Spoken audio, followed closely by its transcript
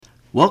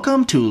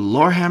Welcome to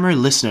Lorehammer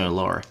Listener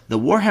Lore, the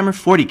Warhammer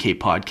 40k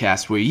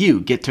podcast where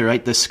you get to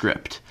write the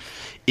script.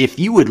 If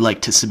you would like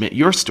to submit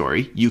your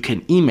story, you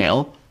can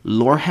email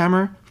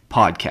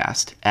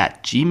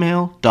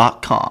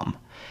lorehammerpodcast@gmail.com.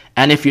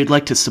 And if you'd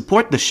like to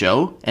support the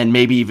show, and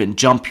maybe even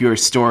jump your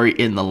story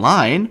in the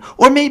line,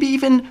 or maybe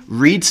even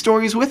read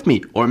stories with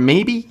me, or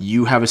maybe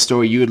you have a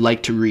story you would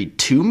like to read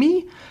to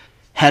me,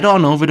 head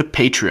on over to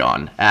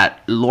Patreon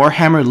at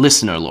Lorehammer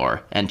Listener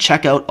Lore and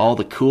check out all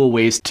the cool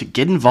ways to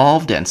get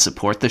involved and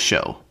support the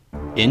show.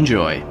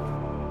 Enjoy.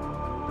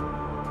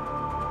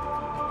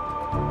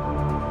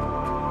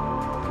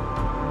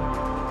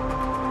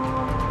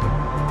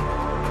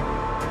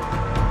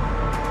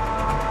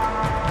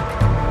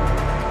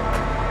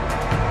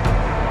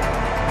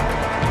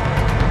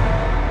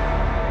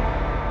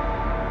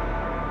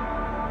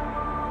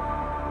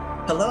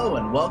 Hello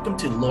and welcome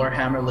to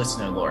Lorehammer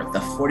Listener Lore, the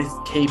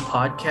 40k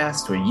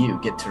podcast where you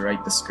get to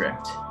write the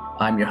script.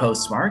 I'm your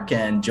host, Mark,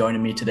 and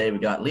joining me today we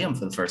got Liam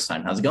for the first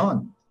time. How's it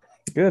going?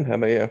 Good. How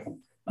about you?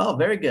 Oh,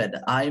 very good.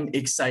 I'm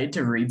excited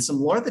to read some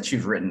lore that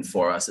you've written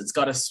for us. It's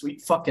got a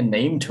sweet fucking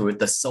name to it,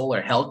 the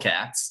Solar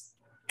Hellcats.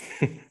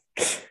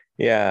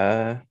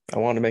 Yeah, I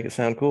wanted to make it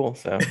sound cool,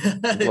 so I'm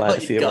glad well,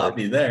 to see you it got work.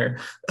 me there.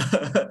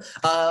 So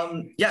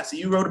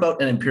you wrote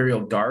about an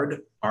Imperial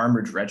Guard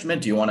armored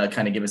regiment. Do you want to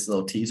kind of give us a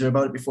little teaser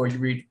about it before you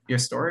read your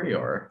story,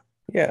 or?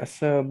 Yeah,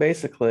 so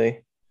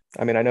basically,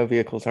 I know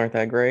vehicles aren't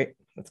that great.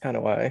 That's kind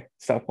of why I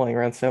stopped playing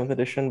around 7th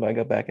edition, but I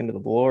got back into the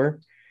lore,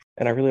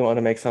 and I really wanted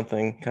to make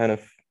something kind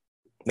of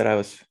that I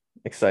was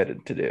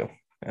excited to do.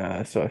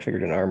 So I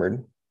figured an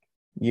armored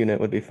unit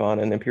would be fun,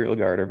 and Imperial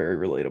Guard are very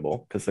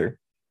relatable because they're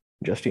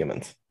just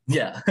humans.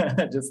 Yeah,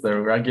 just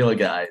the regular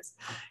guys.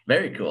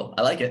 Very cool.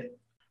 I like it.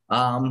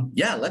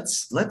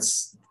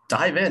 Let's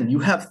dive in. You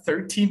have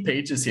 13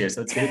 pages here,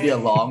 so it's going to be a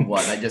long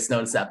one. I just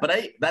noticed that, but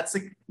that's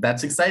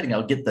exciting.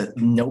 I'll get the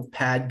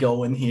notepad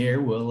going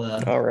here. We'll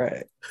All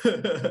right.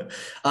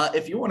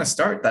 if you want to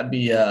start, that'd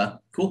be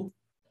cool.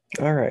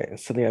 All right.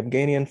 So the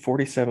Abganian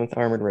 47th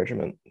Armored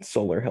Regiment,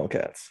 Solar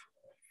Hellcats.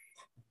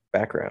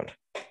 Background.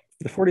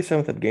 The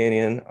 47th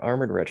Abganian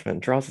Armored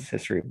Regiment draws its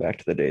history back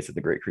to the days of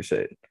the Great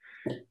Crusade.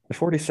 The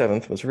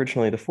 47th was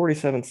originally the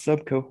 47th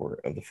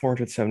sub-cohort of the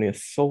 470th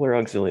Solar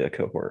Auxilia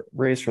cohort,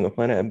 raised from the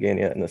planet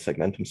Abgania in the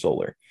Segmentum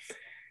Solar.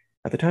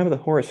 At the time of the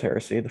Horus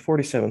Heresy, the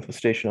 47th was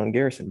stationed on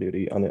garrison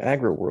duty on the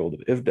agro-world of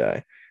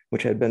Ivdai,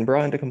 which had been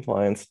brought into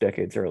compliance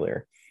decades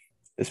earlier.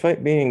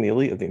 Despite being the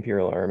elite of the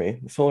Imperial Army,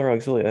 the Solar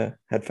Auxilia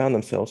had found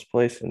themselves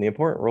placed in the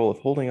important role of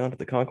holding on to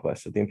the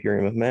conquest of the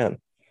Imperium of Man.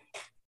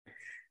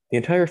 The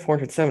entire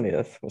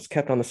 470th was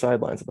kept on the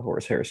sidelines of the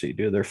Horus Heresy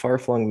due to their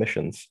far-flung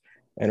missions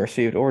and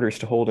received orders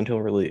to hold until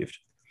relieved.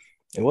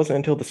 It wasn't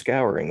until the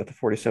Scouring that the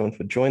 47th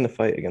would join the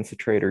fight against the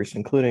traitors,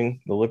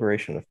 including the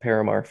liberation of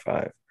Paramar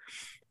V.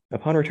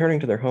 Upon returning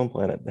to their home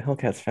planet, the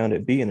Hellcats found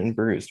it beaten and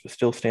bruised, but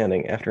still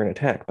standing after an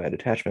attack by a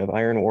detachment of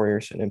Iron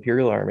Warriors and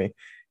Imperial Army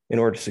in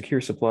order to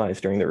secure supplies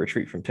during their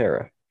retreat from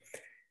Terra.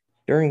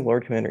 During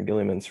Lord Commander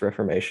Gilliman's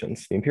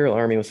reformations, the Imperial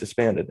Army was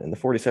disbanded, and the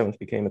 47th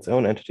became its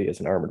own entity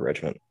as an armored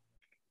regiment.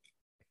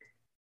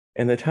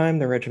 In time,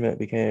 the regiment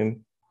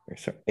became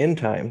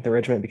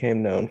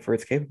known for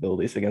its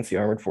capabilities against the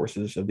armored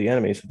forces of the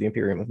enemies of the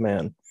Imperium of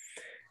Man.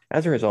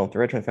 As a result, the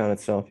regiment found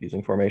itself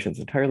using formations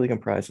entirely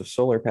comprised of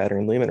solar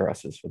pattern Leman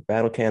Russes with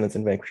battle cannons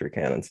and vanquisher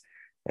cannons,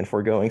 and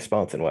foregoing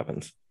sponson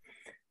weapons.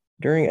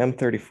 During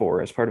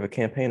M34, as part of a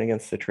campaign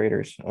against the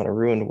traitors on a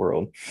ruined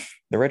world,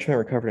 the regiment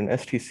recovered an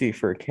STC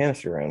for a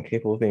canister round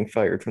capable of being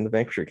fired from the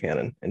vanquisher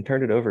cannon and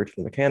turned it over to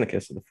the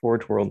Mechanicus of the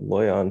Forge World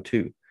Loyon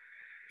II.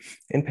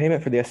 In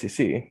payment for the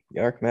STC, the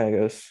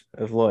Archmagos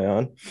of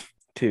Loyon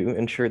II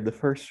ensured the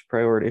first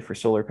priority for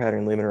solar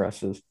pattern Leman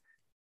Russes,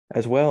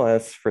 as well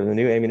as for the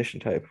new ammunition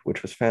type,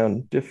 which was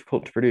found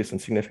difficult to produce in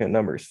significant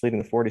numbers, leaving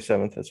the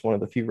 47th as one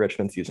of the few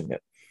regiments using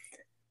it.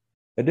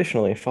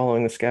 Additionally,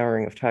 following the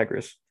Scouring of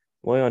Tigris,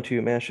 Loyon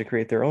II managed to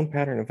create their own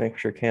pattern of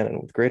vanquisher cannon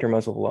with greater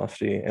muzzle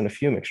velocity and a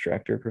fume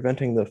extractor,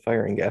 preventing the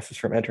firing gases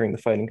from entering the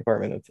fighting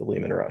compartment of the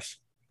Leman Russ.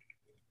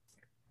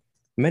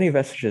 Many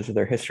vestiges of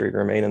their history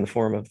remain in the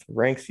form of the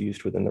ranks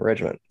used within the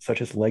regiment,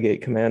 such as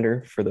Legate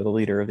Commander for the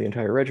leader of the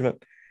entire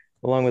regiment,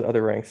 along with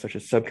other ranks such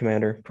as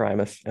Subcommander,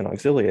 Primus, and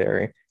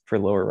Auxiliary for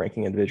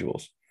lower-ranking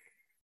individuals.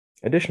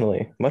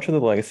 Additionally, much of the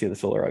legacy of the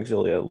Solar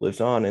Auxilia lives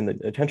on in the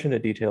attention to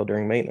detail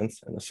during maintenance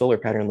and the solar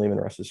pattern Leman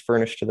Russes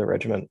furnished to the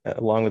regiment,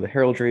 along with the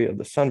heraldry of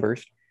the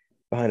Sunburst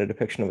behind a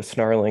depiction of a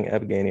snarling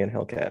Abganian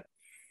Hellcat.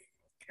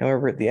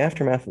 However, the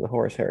aftermath of the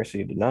Horus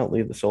Heresy did not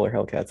leave the Solar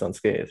Hellcats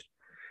unscathed.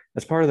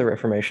 As part of the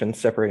Reformation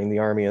separating the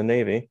Army and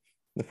Navy,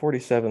 the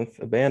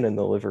 47th abandoned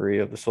the livery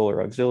of the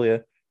Solar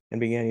Auxilia and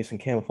began using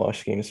camouflage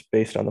schemes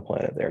based on the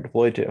planet they are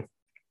deployed to.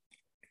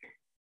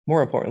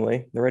 More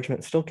importantly, the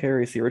regiment still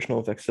carries the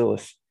original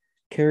Vexillus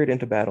carried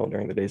into battle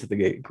during the days of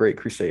the Great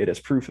Crusade as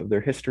proof of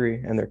their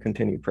history and their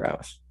continued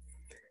prowess.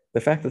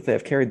 The fact that they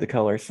have carried the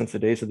colors since the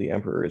days of the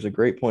Emperor is a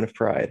great point of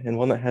pride and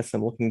one that has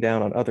them looking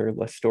down on other,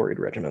 less storied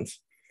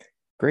regiments.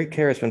 Great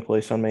care has been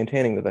placed on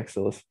maintaining the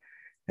Vexillus,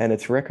 and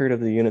its record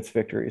of the unit's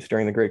victories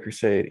during the Great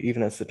Crusade,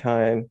 even as the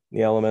time,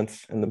 the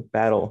elements, and the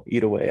battle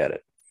eat away at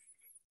it.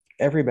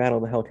 Every battle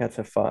the Hellcats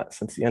have fought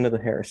since the end of the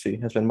heresy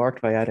has been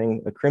marked by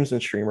adding a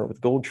crimson streamer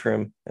with gold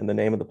trim and the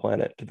name of the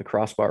planet to the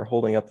crossbar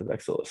holding up the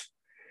Vexillus.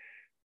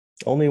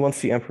 Only once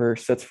the Emperor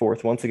sets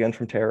forth once again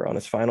from Terra on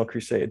his final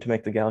crusade to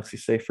make the galaxy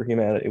safe for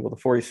humanity will the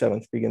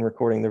 47th begin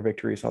recording their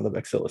victories on the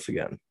Vexillus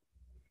again.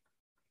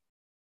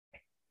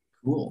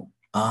 Cool.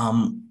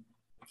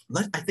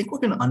 I think we're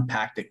going to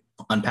unpack it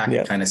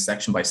kind of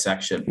section by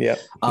section. Yeah.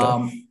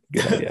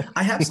 Good idea.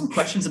 I have some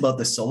questions about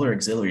the Solar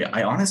Auxiliary.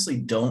 I honestly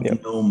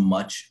don't know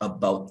much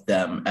about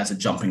them as a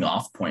jumping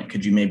off point.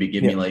 Could you maybe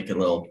give me like a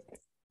little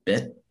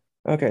bit?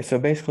 Okay, so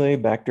basically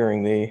back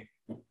during the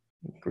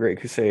Great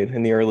Crusade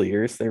in the early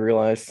years, they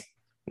realized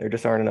there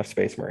just aren't enough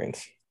Space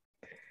Marines.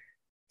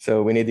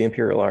 So we need the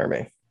Imperial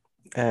Army.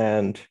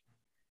 And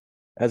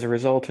as a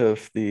result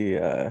of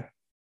the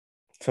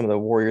some of the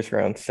warriors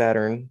around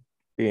Saturn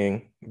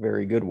being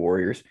very good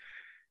warriors,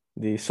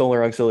 the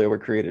Solar Auxilia were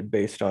created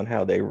based on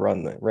how they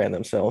ran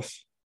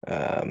themselves.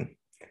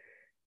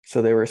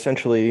 So they were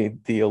essentially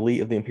the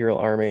elite of the Imperial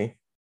Army,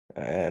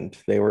 and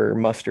they were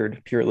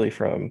mustered purely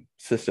from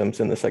systems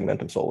in the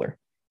Segmentum Solar.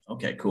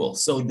 Okay, cool.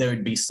 So there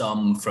would be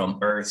some from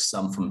Earth,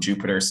 some from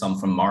Jupiter, some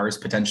from Mars,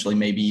 potentially,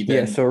 maybe even.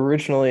 Yeah, so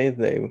originally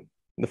the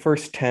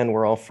first 10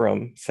 were all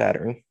from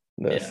Saturn,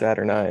 the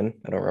Saturnine.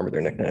 I don't remember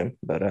their nickname,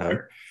 but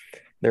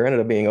there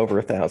ended up being over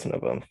 1,000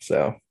 of them.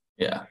 So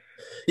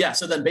yeah.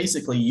 So then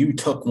basically you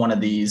took one of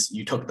these,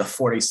 you took the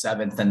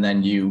 47th, and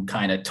then you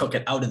kind of took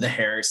it out of the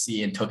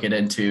heresy and took it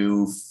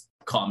into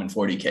common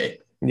 40K.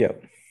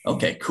 Yep.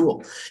 Okay,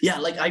 cool. Yeah,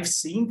 like I've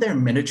seen their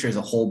miniatures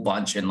a whole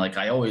bunch, and like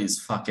I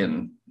always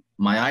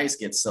my eyes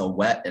get so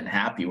wet and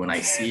happy when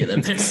I see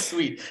them. They're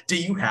sweet. Do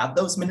you have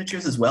those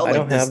miniatures as well? I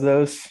don't have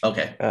those.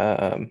 Okay.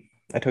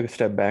 I took a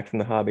step back from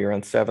the hobby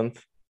around 7th.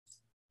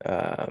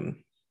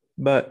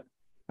 But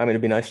I mean,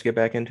 it'd be nice to get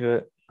back into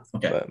it.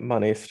 Okay. But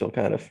money is still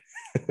kind of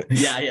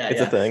it's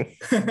a thing.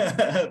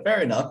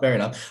 Fair enough.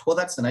 Well,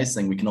 that's the nice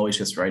thing. We can always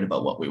just write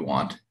about what we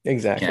want.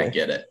 Exactly. Can't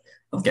get it.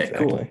 Okay,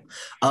 exactly.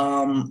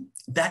 Cool.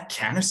 That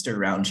canister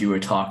round you were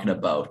talking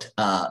about,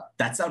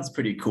 that sounds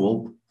pretty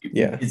cool.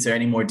 Yeah. Is there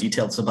any more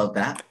details about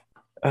that?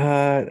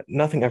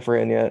 Nothing I've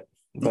ran yet,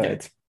 but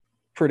it's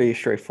pretty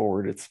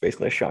straightforward. It's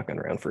basically a shotgun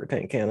round for a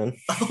tank cannon.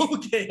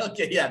 Okay.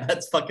 Yeah,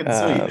 that's fucking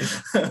sweet.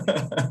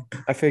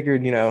 I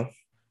figured,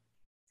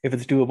 if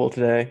it's doable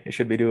today, it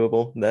should be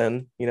doable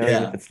then, even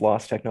if it's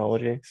lost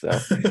technology. So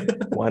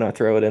why not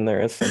throw it in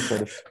there as some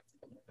sort of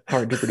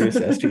hard to produce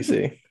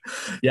STC?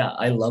 Yeah,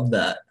 I love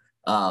that.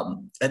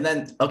 And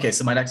then,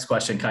 so my next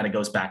question kind of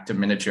goes back to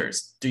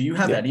miniatures. Do you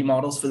have any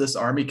models for this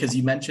army? Because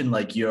you mentioned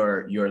like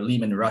your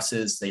Lehman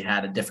Russes, they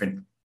had a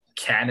different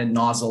cannon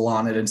nozzle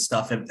on it and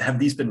stuff. Have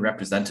these been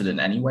represented in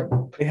any way?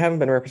 They haven't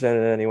been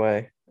represented in any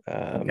way.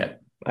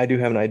 I do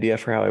have an idea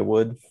for how I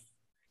would.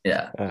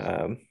 Yeah.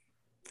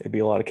 It'd be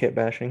a lot of kit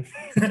bashing.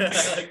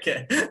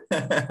 Okay.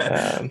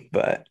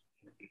 But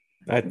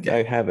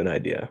I have an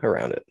idea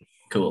around it.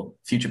 Cool.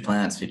 Future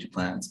plans.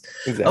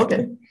 Exactly.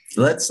 Okay.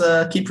 Let's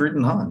keep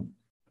reading on.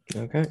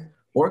 Okay.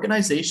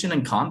 Organization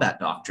and combat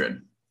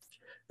doctrine.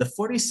 The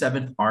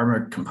 47th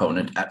Armored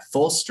Component at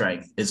full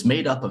strength is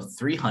made up of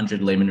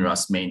 300 Lehman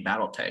Russ main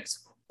battle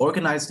tanks,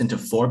 organized into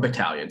 4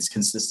 battalions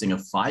consisting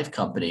of 5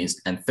 companies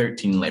and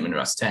 13 Lehman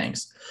Russ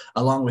tanks,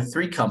 along with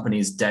 3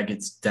 companies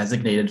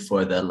designated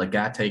for the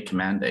Legate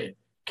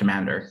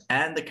commander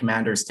and the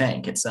commander's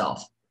tank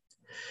itself.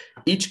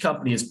 Each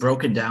company is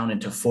broken down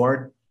into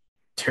 4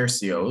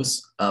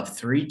 tercios of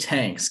 3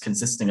 tanks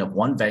consisting of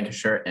 1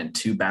 Vanquisher and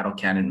 2 battle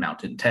cannon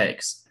mounted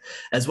tanks,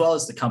 as well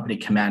as the company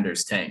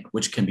commander's tank,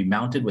 which can be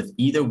mounted with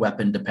either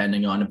weapon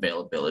depending on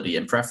availability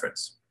and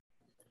preference.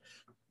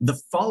 The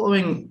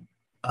following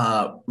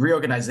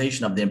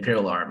reorganization of the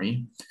Imperial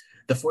Army,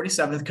 the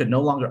 47th could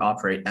no longer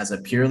operate as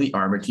a purely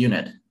armored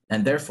unit,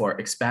 and therefore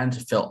expand to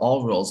fill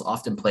all roles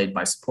often played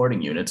by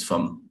supporting units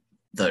from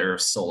their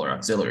Solar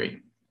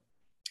Auxiliary.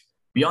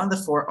 Beyond the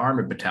 4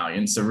 armored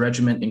battalions, the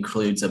regiment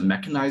includes a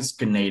mechanized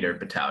grenadier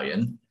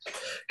battalion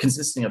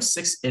consisting of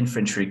 6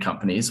 infantry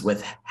companies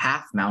with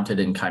half mounted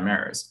in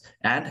chimeras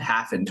and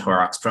half in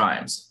Taurox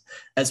primes,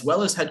 as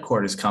well as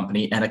headquarters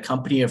company and a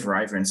company of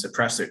Ryvern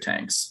suppressor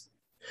tanks.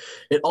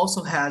 It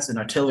also has an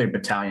artillery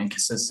battalion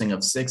consisting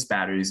of 6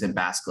 batteries in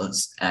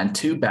Basilisks and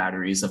 2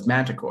 batteries of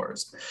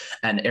Manticores,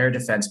 an air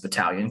defense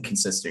battalion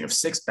consisting of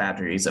 6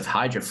 batteries of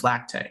Hydra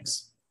flak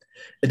tanks.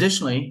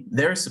 Additionally,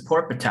 there is a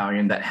support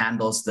battalion that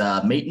handles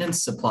the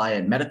maintenance, supply,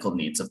 and medical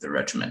needs of the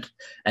regiment,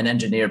 an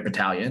engineer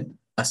battalion,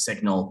 a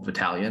signal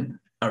battalion,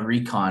 a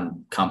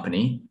recon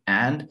company,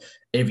 and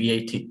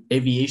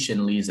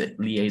aviation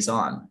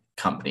liaison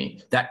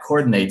company that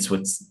coordinates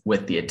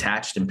with the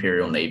attached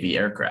Imperial Navy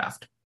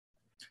aircraft.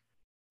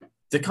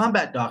 The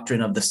combat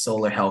doctrine of the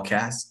Solar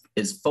Hellcats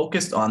is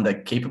focused on the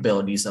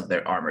capabilities of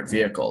their armored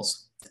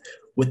vehicles.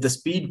 With the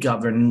speed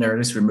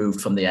governors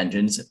removed from the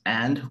engines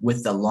and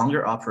with the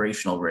longer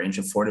operational range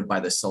afforded by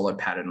the solar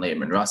pattern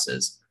Lehman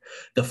Russes,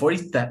 The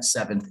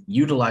 47th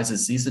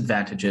utilizes these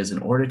advantages in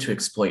order to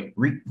exploit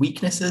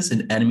weaknesses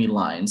in enemy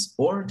lines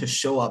or to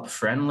show up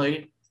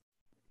friendly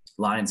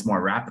lines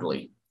more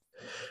rapidly.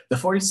 The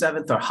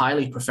 47th are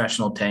highly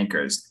professional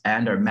tankers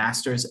and are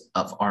masters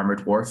of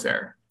armored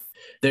warfare.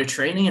 Their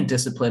training and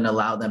discipline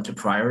allow them to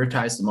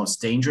prioritize the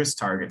most dangerous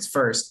targets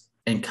first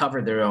and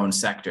cover their own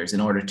sectors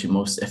in order to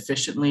most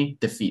efficiently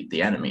defeat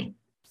the enemy.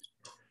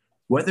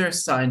 Whether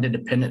assigned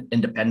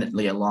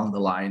independently along the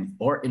line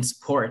or in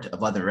support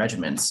of other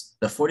regiments,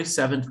 the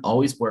 47th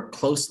always worked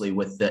closely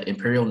with the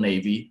Imperial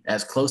Navy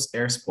as close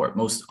air support,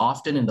 most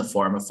often in the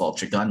form of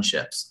vulture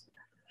gunships.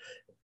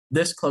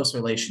 This close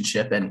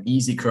relationship and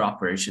easy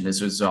cooperation is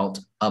a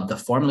result of the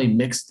formerly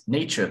mixed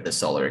nature of the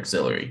Solar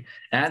Auxiliary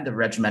and the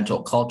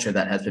regimental culture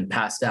that has been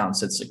passed down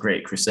since the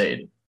Great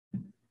Crusade.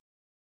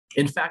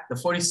 In fact, the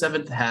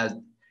 47th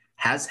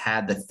has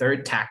had the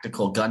 3rd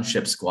Tactical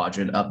Gunship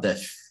Squadron of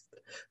the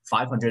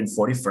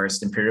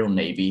 541st Imperial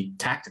Navy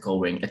Tactical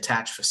Wing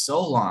attached for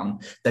so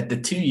long that the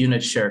two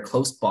units share a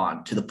close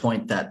bond to the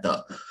point that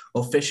the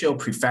Officio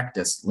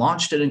Prefectus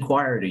launched an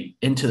inquiry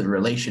into the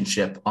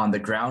relationship on the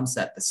grounds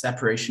that the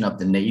separation of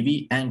the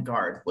Navy and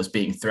Guard was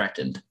being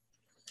threatened.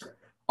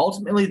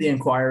 Ultimately, the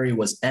inquiry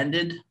was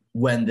ended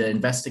when the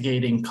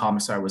investigating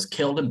commissar was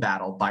killed in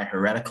battle by a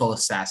heretical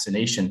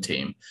assassination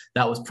team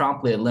that was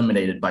promptly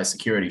eliminated by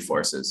security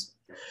forces.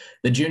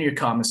 The junior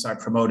commissar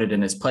promoted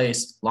in his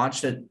place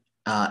launched an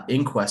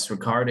inquest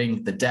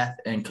regarding the death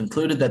and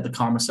concluded that the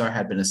commissar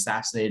had been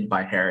assassinated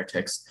by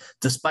heretics,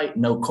 despite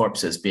no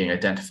corpses being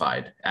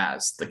identified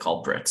as the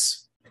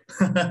culprits.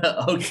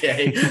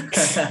 Okay.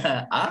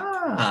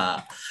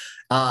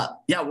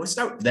 Yeah, we'll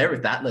start there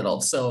with that little.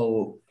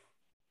 So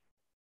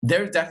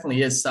there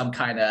definitely is some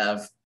kind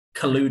of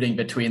colluding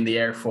between the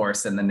Air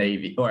Force and the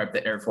Navy, or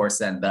the Air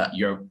Force and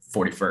your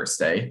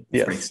 41st, eh?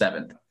 Yes.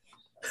 47th.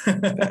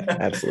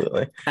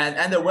 Absolutely.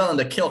 And they're willing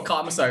to kill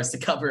commissars to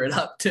cover it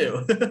up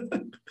too.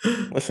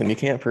 Listen, you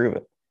can't prove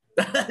it.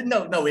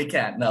 No, we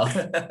can't. No.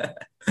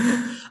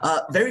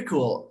 Very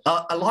cool.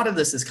 A lot of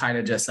this is kind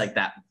of just like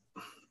that.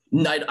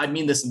 I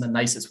mean this in the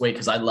nicest way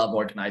because I love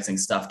organizing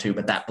stuff too,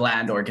 but that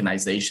bland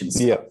organization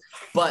stuff. Yeah.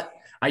 But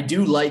I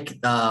do like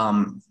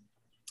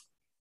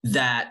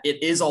that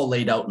it is all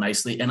laid out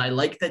nicely. And I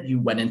like that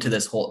you went into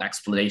this whole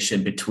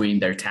explanation between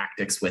their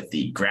tactics with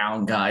the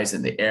ground guys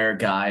and the air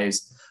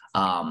guys.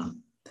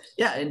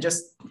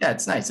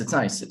 It's nice.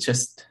 It's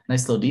just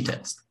nice little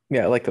details.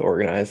 Yeah, I like the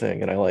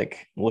organizing, and I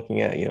like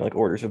looking at, like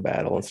orders of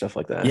battle and stuff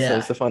like that. Yeah. So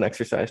it's a fun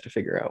exercise to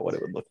figure out what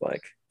it would look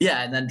like.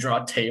 Yeah, and then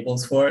draw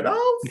tables for it.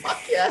 Oh,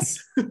 fuck yes.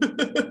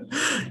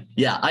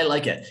 Yeah, I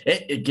like it.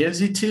 It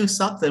gives you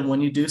something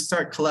when you do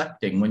start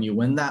collecting. When you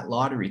win that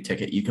lottery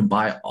ticket, you can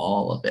buy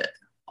all of it.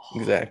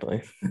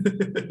 Exactly.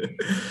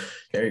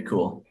 Very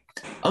cool.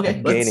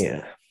 Okay.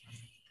 Abgania.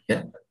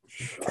 Yeah.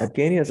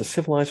 Abgania is a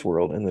civilized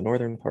world in the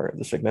northern part of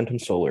the Segmentum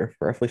Solar,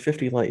 roughly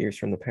 50 light years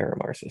from the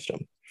Paramar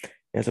system.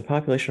 It has a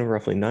population of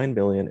roughly 9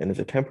 billion and is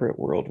a temperate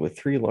world with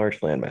 3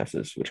 large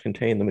landmasses, which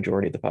contain the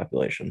majority of the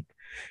population.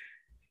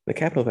 The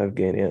capital of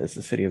Abgania is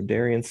the city of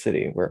Darien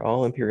City, where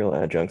all imperial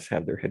adjuncts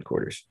have their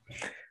headquarters.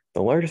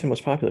 The largest and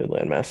most populated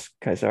landmass,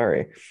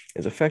 Kaisari,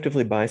 is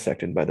effectively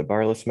bisected by the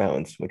Barlas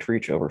Mountains, which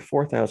reach over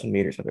 4,000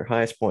 meters at their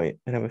highest point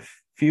and have a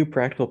few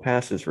practical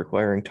passes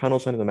requiring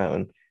tunnels under the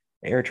mountain,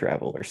 air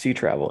travel, or sea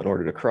travel in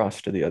order to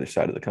cross to the other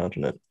side of the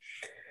continent.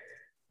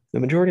 The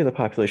majority of the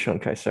population on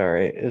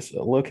Kaisari is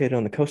located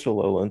on the coastal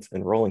lowlands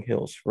and rolling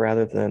hills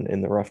rather than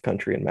in the rough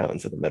country and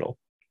mountains of the middle.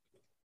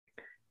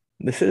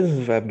 The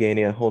citizens of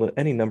Abgania hold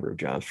any number of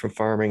jobs from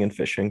farming and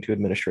fishing to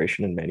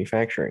administration and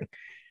manufacturing.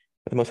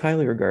 But the most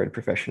highly regarded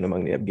profession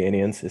among the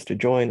Abganians is to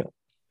join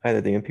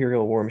either the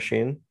Imperial War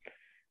Machine,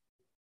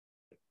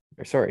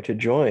 with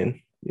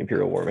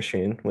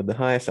the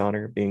highest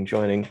honor being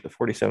joining the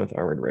 47th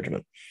Armored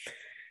Regiment.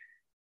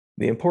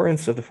 The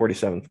importance of the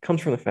 47th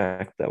comes from the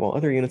fact that while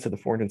other units of the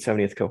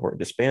 470th cohort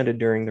disbanded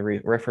during the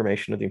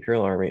reformation of the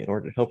Imperial Army in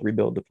order to help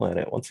rebuild the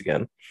planet once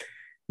again,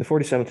 the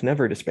 47th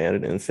never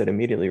disbanded and instead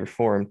immediately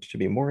reformed to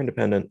be more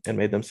independent and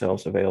made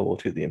themselves available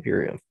to the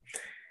Imperium.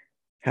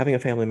 Having a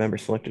family member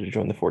selected to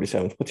join the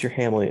 47th puts your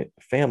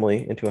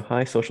family into a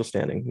high social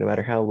standing, no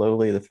matter how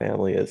lowly the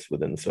family is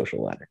within the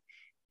social ladder.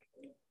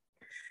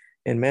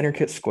 In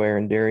Manarkit Square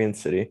in Darien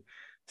City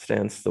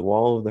stands the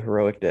Wall of the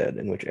Heroic Dead,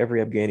 in which every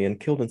Abganian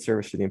killed in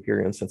service to the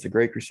Imperium since the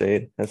Great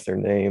Crusade has their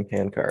name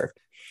hand-carved.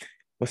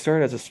 What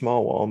started as a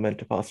small wall meant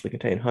to possibly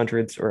contain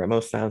hundreds or at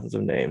most thousands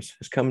of names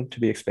has come to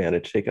be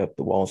expanded to take up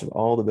the walls of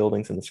all the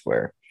buildings in the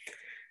square.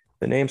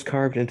 The names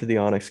carved into the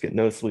onyx get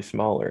noticeably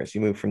smaller as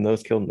you move from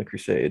those killed in the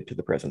Crusade to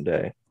the present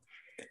day.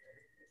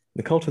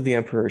 The cult of the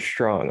Emperor is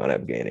strong on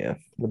Abgania,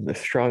 with a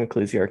strong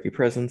ecclesiarchy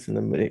presence in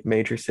the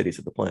major cities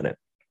of the planet.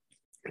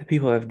 The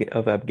people of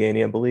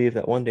Abgania believe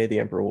that one day the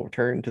Emperor will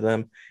return to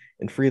them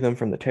and free them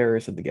from the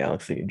terrors of the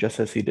galaxy, just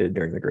as he did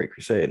during the Great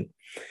Crusade.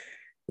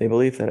 They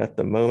believe that at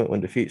the moment when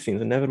defeat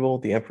seems inevitable,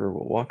 the Emperor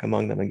will walk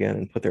among them again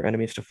and put their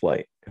enemies to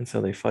flight, and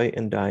so they fight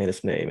and die in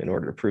his name in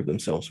order to prove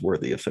themselves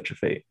worthy of such a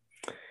fate.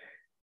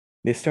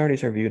 The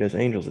Astartes are viewed as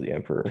angels of the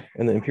Emperor,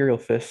 and the Imperial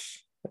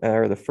Fists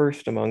are the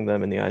first among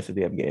them in the eyes of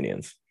the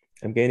Abganians.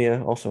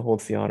 Abgania also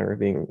holds the honor of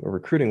being a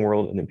recruiting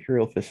world in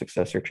Imperial Fist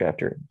successor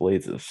chapter,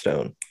 Blades of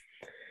Stone.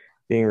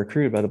 Being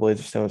recruited by the Blades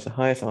of Stone is the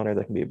highest honor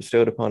that can be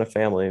bestowed upon a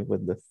family,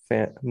 with the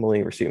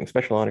family receiving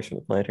special honors from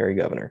the planetary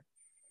governor.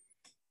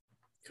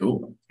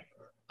 Cool.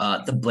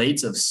 The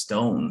Blades of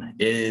Stone,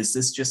 is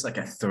this just like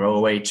a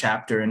throwaway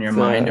chapter in your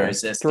mind, or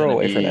is this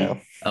throwaway be... for now?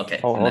 Okay,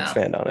 I'll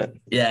expand on it.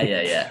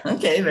 Yeah.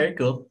 Okay, very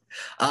cool.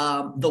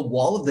 The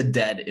Wall of the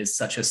Dead is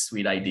such a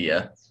sweet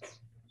idea.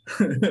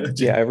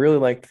 Yeah, I really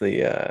liked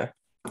the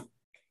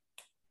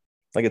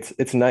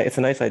it's nice. It's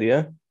a nice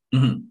idea,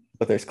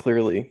 but there's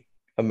clearly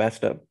a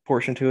messed up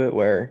portion to it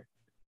where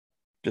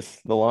just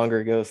the longer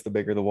it goes, the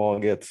bigger the wall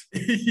gets.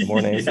 The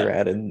more names are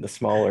added, the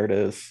smaller it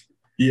is.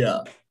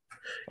 Yeah.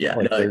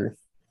 Like they're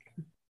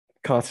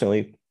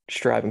constantly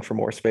striving for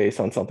more space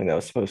on something that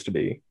was supposed to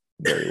be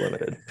very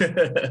limited.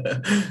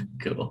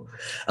 Cool.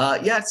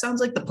 Yeah, it sounds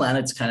like the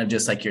planet's kind of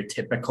just like your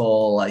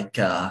typical like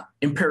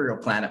imperial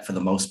planet for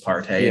the most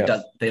part. Hey,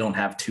 Yeah. They don't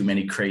have too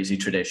many crazy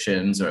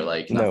traditions or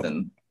like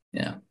nothing.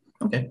 No. Yeah.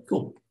 Okay,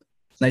 cool.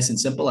 Nice and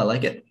simple. I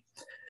like it.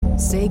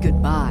 Say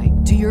goodbye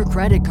to your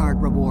credit card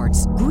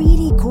rewards.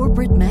 Greedy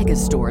corporate mega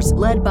stores,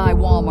 led by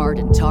Walmart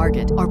and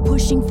Target, are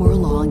pushing for a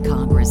law in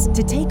Congress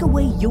to take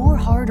away your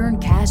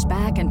hard-earned cash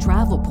back and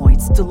travel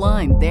points to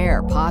line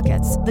their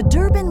pockets. The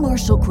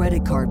Durbin-Marshall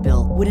credit card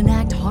bill would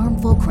enact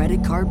harmful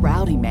credit card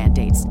routing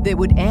mandates that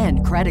would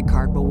end credit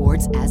card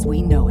rewards as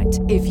we know it.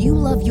 If you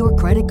love your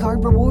credit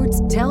card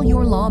rewards, tell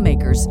your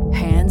lawmakers,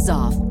 hands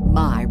off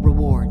my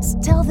rewards.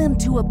 Tell them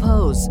to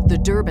oppose the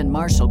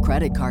Durbin-Marshall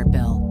credit card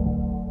bill.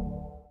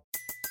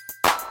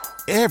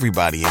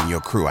 Everybody in your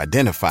crew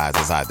identifies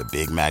as either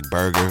Big Mac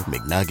Burger,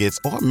 McNuggets,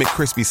 or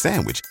McCrispy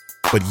Sandwich.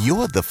 But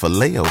you're the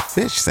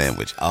Filet-O-Fish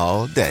Sandwich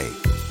all day.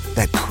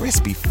 That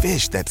crispy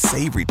fish, that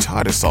savory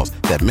tartar sauce,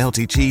 that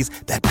melty cheese,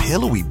 that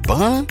pillowy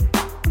bun.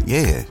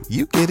 Yeah,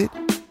 you get it.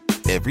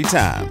 Every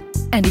time.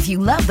 And if you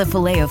love the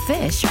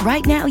Filet-O-Fish,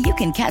 right now you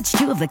can catch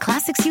two of the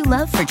classics you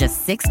love for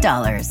just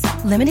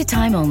 $6. Limited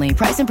time only.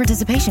 Price and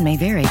participation may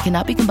vary.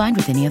 Cannot be combined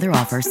with any other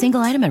offer.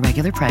 Single item at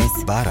regular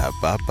price.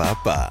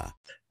 Ba-da-ba-ba-ba.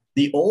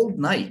 The Old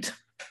Knight.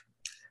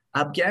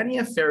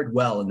 Abgania fared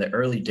well in the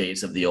early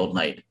days of the Old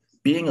Knight,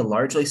 being a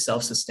largely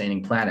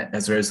self-sustaining planet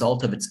as a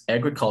result of its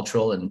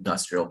agricultural and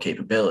industrial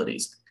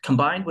capabilities,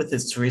 combined with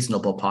its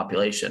reasonable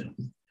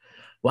population.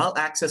 While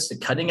access to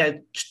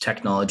cutting-edge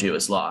technology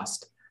was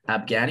lost,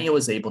 Abgania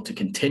was able to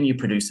continue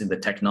producing the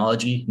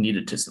technology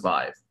needed to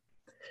survive.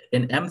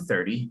 In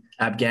M30,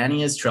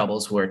 Abgania's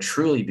troubles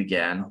truly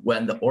began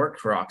when the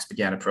Orc rocks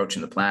began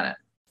approaching the planet.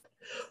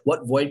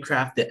 What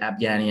voidcraft the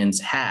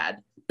Abganians had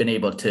been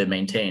able to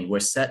maintain were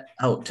set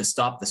out to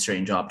stop the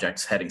strange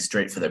objects heading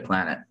straight for their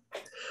planet.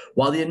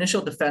 While the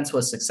initial defense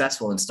was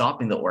successful in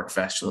stopping the Orc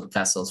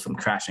vessels from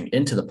crashing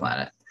into the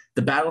planet,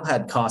 the battle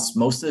had cost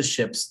most of the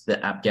ships the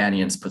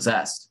Abganians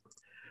possessed.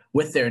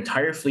 With their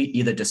entire fleet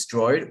either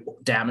destroyed or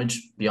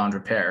damaged beyond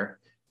repair,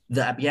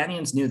 the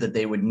Abganians knew that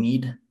they would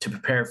need to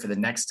prepare for the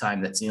next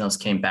time that Xenos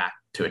came back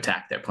to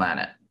attack their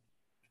planet.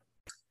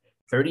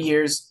 30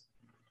 years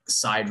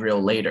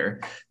sidereal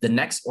later, the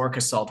next Orc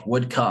assault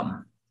would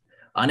come.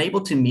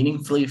 Unable to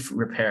meaningfully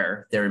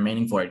repair their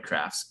remaining void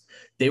crafts,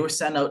 they were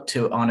sent out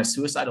on a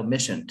suicidal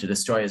mission to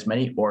destroy as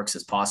many Orcs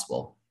as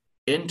possible.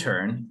 In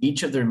turn,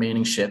 each of the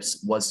remaining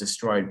ships was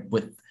destroyed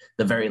with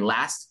the very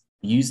last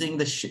using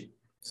the ship.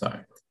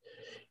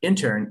 In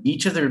turn,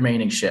 each of the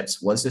remaining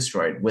ships was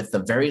destroyed with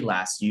the very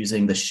last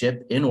using the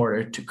ship in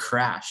order to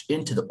crash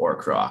into the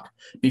Orc rock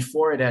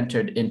before it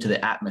entered into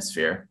the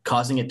atmosphere,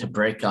 causing it to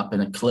break up in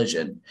a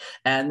collision,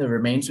 and the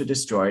remains were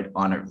destroyed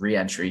on a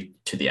re-entry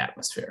to the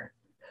atmosphere.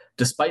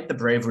 Despite the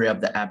bravery of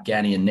the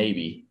Abganian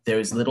Navy, there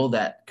is little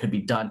that could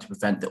be done to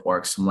prevent the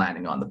Orcs from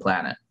landing on the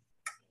planet.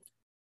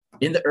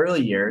 In the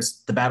early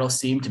years, the battle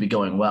seemed to be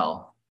going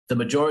well. The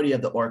majority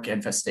of the Orc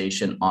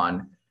infestation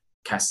on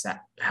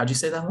how'd you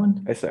say that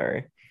one?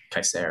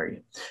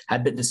 Kaisari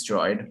had been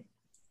destroyed,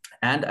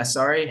 and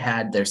Asari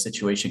had their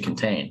situation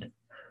contained.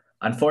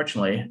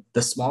 Unfortunately,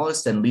 the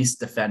smallest and least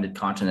defended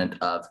continent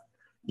of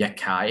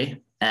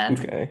Yakai and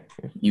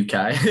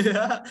Yukai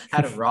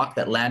had a rock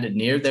that landed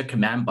near their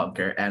command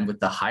bunker, and with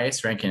the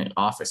highest ranking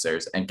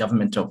officers and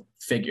governmental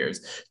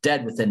figures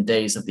dead within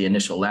days of the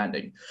initial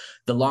landing,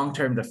 the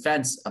long-term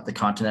defense of the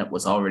continent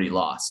was already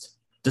lost.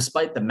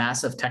 Despite the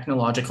massive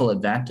technological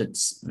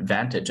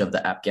advantage of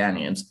the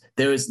Abganians,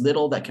 there is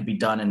little that could be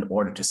done in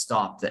order to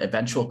stop the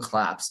eventual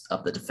collapse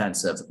of the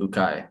defense of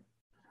Ukai.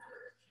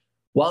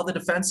 While the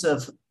defense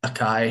of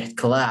Ukai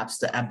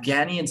collapsed, the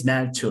Abganians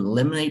managed to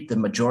eliminate the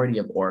majority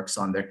of Orcs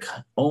on their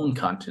own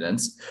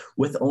continents,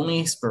 with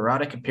only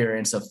sporadic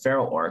appearance of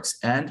feral Orcs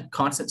and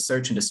constant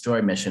search and destroy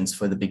missions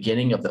for the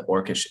beginning of the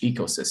Orcish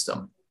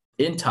ecosystem.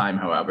 In time,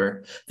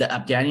 however, the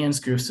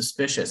Abganians grew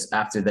suspicious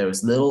after there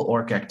was little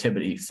Orc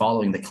activity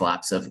following the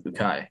collapse of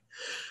Ukai.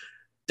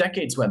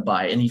 Decades went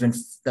by, and even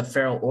the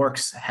feral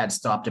Orcs had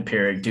stopped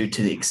appearing due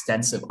to the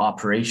extensive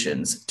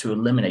operations to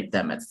eliminate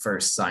them at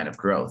first sign of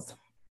growth.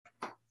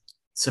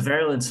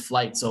 Surveillance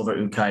flights over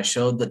Ukai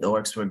showed that the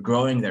orcs were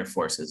growing their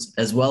forces,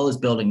 as well as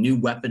building new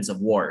weapons of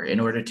war in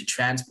order to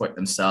transport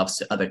themselves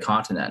to other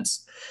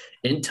continents.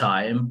 In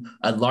time,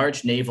 a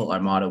large naval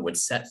armada would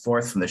set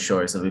forth from the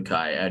shores of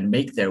Ukai and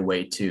make their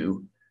way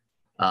to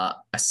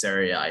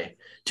Asarii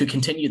to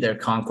continue their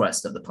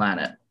conquest of the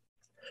planet.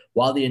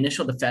 While the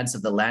initial defense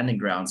of the landing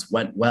grounds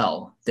went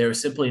well, there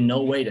was simply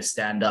no way to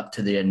stand up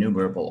to the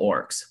innumerable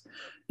orcs.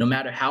 No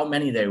matter how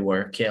many they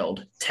were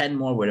killed, 10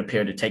 more would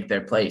appear to take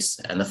their place,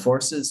 and the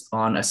forces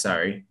on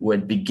Asarii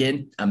would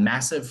begin a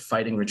massive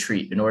fighting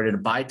retreat in order to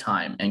buy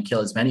time and kill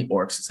as many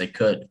orcs as they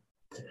could.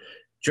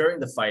 During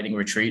the fighting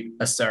retreat,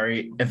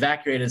 Asarii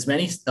evacuated as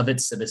many of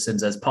its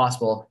citizens as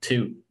possible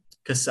to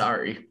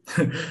Kasari.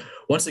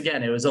 Once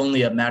again, it was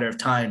only a matter of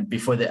time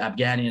before the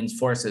Abganian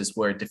forces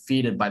were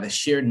defeated by the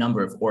sheer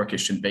number of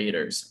orcish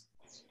invaders.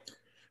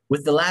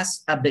 With the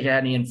last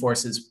Abganian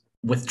forces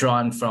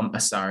withdrawn from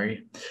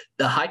Asarii,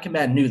 the High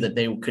Command knew that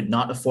they could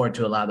not afford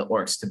to allow the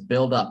orcs to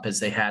build up as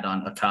they had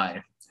on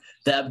Ukai.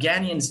 The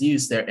Abganians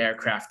used their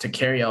aircraft to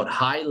carry out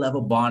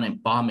high-level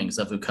bombings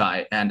of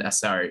Ukai and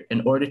Asarii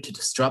in order to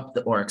disrupt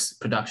the orcs'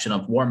 production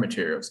of war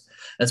materials,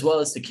 as well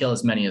as to kill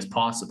as many as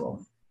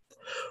possible.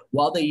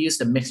 While they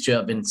used a mixture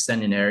of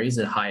incendiaries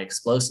and high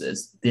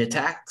explosives, the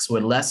attacks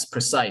were less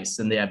precise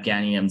than the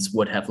Abganians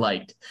would have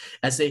liked,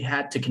 as they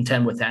had to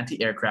contend with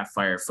anti-aircraft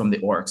fire from the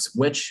orcs,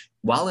 which,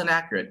 while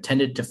inaccurate,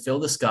 tended to fill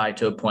the sky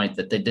to a point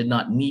that they did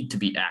not need to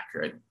be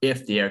accurate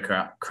if the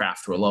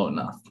aircraft were low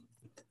enough.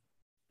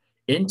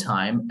 In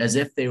time, as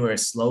if they were a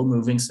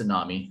slow-moving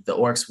tsunami, the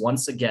orcs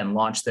once again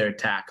launched their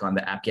attack on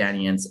the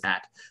Abganians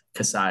at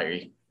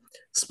Kasari,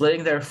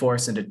 splitting their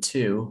force into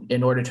two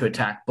in order to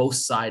attack both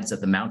sides of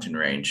the mountain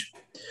range.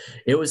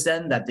 It was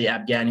then that the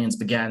Abganians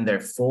began their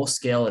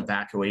full-scale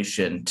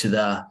evacuation to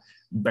the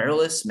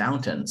Bearless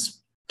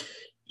Mountains.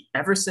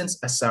 Ever since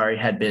Asarii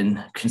had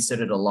been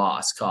considered a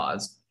lost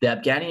cause, the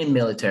Abganian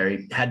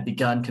military had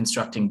begun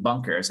constructing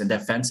bunkers and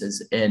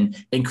defenses in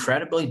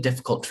incredibly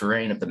difficult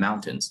terrain of the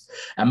mountains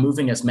and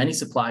moving as many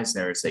supplies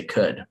there as they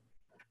could.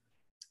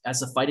 As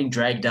the fighting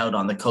dragged out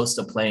on the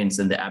coastal plains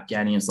and the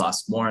Abganians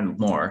lost more and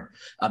more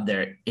of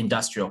their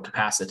industrial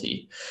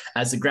capacity,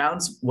 as the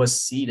grounds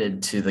was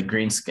ceded to the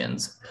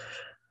greenskins,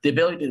 the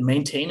ability to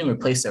maintain and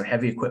replace their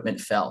heavy equipment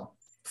fell.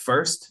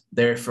 First,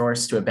 they were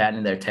forced to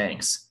abandon their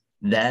tanks,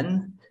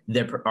 then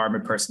their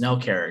armored personnel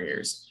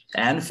carriers,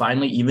 and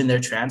finally, even their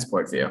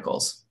transport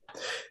vehicles.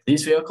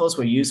 These vehicles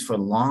were used for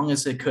long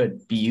as they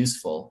could be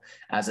useful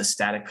as a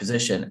static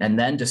position and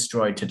then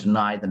destroyed to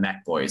deny the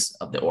mech boys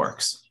of the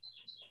orcs.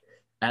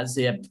 As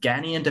the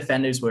Abganian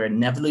defenders were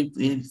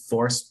inevitably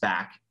forced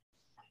back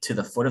to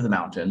the foot of the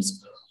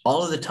mountains,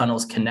 all of the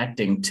tunnels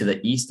connecting to the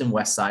east and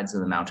west sides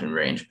of the mountain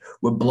range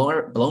were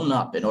blown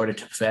up in order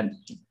to prevent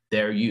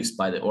their use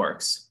by the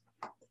orcs.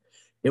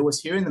 It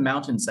was here in the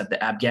mountains that the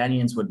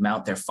Abganians would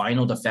mount their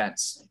final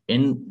defense.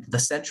 In the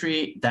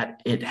century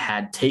that it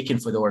had taken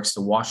for the orcs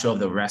to wash over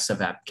the rest of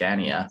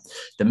Abgania,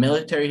 the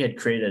military had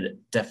created a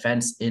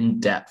defense in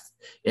depth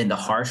in the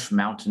harsh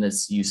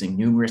mountains using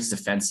numerous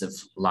defensive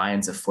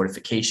lines of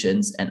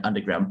fortifications and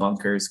underground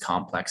bunkers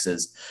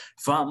complexes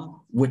from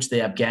which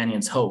the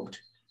Abganians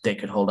hoped they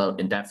could hold out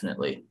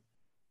indefinitely.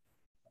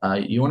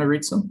 You want to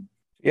read some?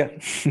 Yeah,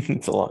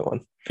 it's a long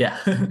one. Yeah.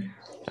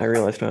 I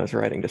realized when I was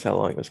writing just how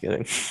long it was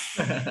getting.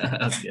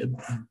 That's good.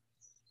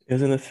 It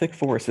was in the thick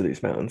forest of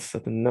these mountains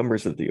that the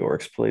numbers of the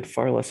orcs played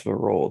far less of a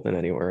role than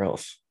anywhere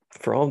else.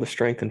 For all the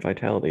strength and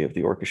vitality of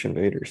the orcish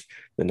invaders,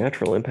 the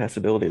natural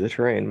impassability of the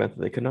terrain meant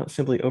that they could not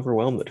simply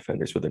overwhelm the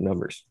defenders with their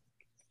numbers.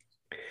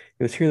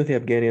 It was here that the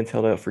Abganians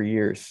held out for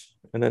years,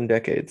 and then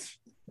decades,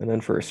 and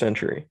then for a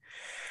century.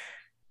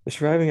 The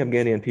surviving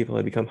Abganian people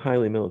had become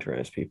highly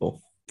militarized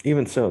people.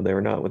 Even so, they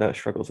were not without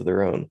struggles of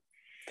their own.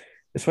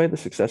 Despite the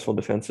successful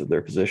defense of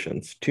their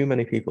positions, too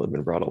many people had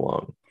been brought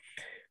along.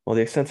 While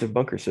the extensive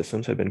bunker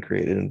systems had been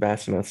created and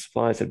vast amounts of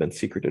supplies had been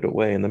secreted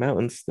away in the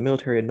mountains, the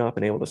military had not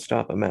been able to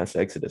stop a mass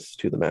exodus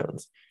to the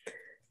mountains.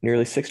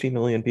 Nearly 60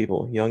 million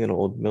people, young and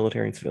old,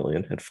 military and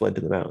civilian, had fled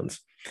to the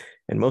mountains,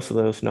 and most of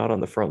those not on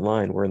the front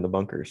line were in the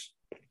bunkers.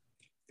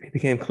 It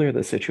became clear that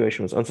the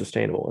situation was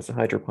unsustainable as the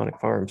hydroponic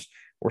farms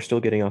were still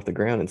getting off the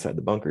ground inside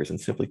the bunkers and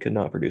simply could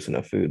not produce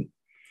enough food.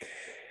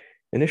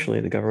 Initially,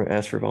 the government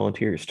asked for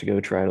volunteers to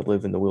go try to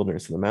live in the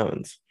wilderness of the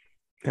mountains.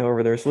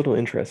 However, there was little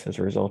interest as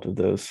a result of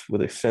those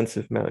with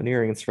extensive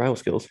mountaineering and survival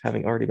skills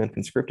having already been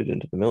conscripted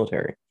into the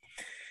military.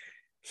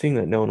 Seeing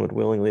that no one would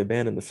willingly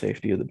abandon the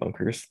safety of the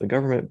bunkers, the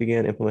government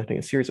began implementing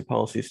a series of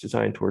policies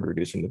designed toward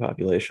reducing the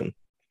population.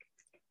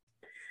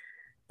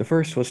 The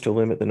first was to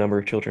limit the number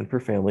of children per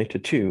family to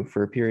 2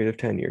 for a period of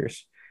 10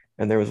 years,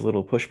 and there was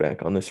little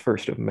pushback on this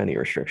first of many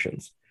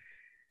restrictions.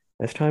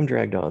 As time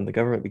dragged on, the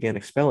government began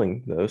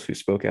expelling those who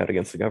spoke out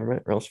against the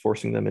government, or else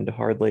forcing them into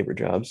hard labor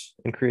jobs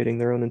and creating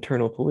their own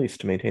internal police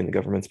to maintain the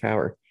government's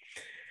power.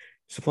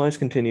 Supplies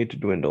continued to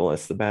dwindle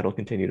as the battle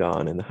continued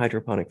on, and the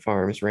hydroponic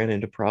farms ran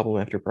into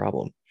problem after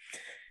problem.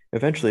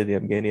 Eventually, the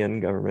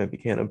Abganian government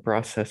began a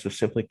process of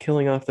simply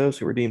killing off those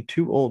who were deemed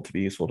too old to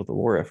be useful to the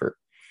war effort.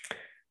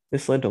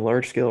 This led to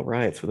large-scale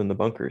riots within the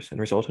bunkers and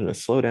resulted in a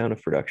slowdown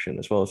of production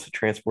as well as the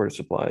transport of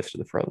supplies to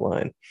the front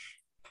line.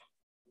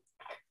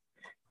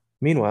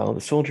 Meanwhile,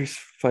 the soldiers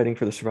fighting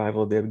for the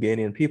survival of the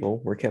Abganian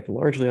people were kept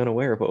largely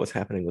unaware of what was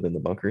happening within the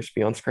bunkers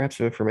beyond scraps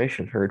of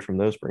information heard from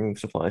those bringing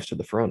supplies to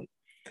the front.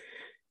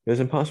 It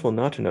was impossible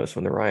not to notice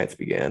when the riots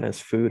began, as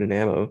food and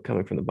ammo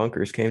coming from the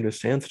bunkers came to a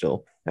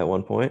standstill at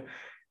one point,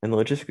 and the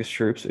logistics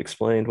troops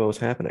explained what was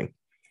happening.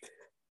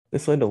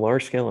 This led to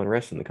large-scale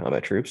unrest in the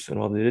combat troops, and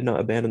while they did not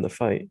abandon the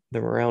fight,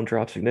 their morale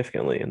dropped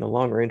significantly, and the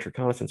long-range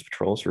reconnaissance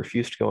patrols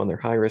refused to go on their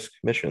high-risk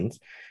missions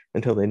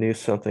until they knew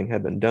something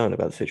had been done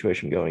about the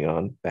situation going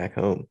on back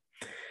home.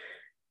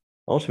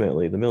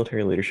 Ultimately, the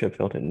military leadership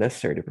felt it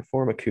necessary to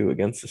perform a coup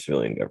against the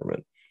civilian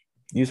government.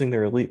 Using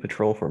their elite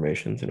patrol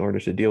formations in order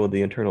to deal with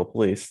the internal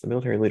police, the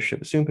military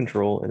leadership assumed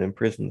control and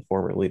imprisoned the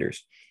former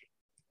leaders.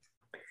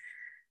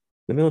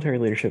 The military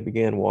leadership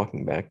began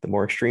walking back the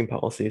more extreme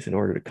policies in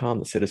order to calm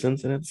the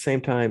citizens, and at the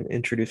same time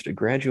introduced a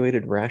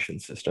graduated ration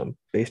system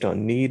based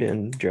on need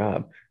and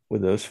job,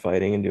 with those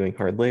fighting and doing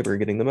hard labor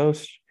getting the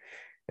most,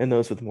 and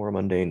those with more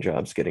mundane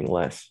jobs getting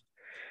less.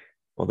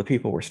 While the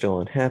people were still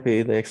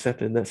unhappy, they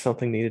accepted that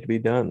something needed to be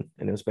done,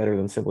 and it was better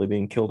than simply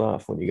being killed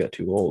off when you got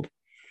too old.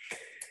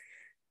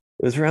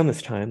 It was around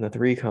this time that the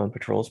recon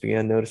patrols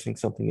began noticing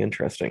something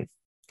interesting.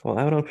 While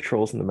out on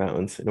patrols in the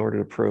mountains in order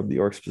to probe the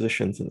orcs'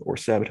 positions or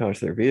sabotage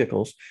their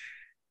vehicles,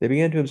 they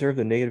began to observe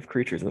the native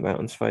creatures in the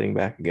mountains fighting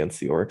back against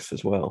the orcs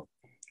as well.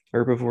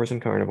 Herbivores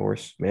and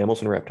carnivores,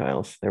 mammals and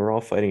reptiles, they were all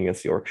fighting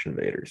against the orc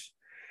invaders.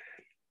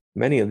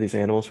 Many of these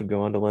animals would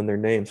go on to lend their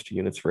names to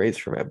units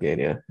raised from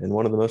Abgania, and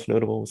one of the most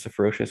notable was the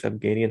ferocious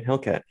Abganian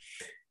hellcat,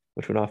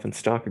 which would often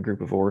stalk a group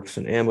of orcs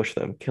and ambush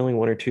them, killing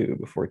one or two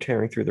before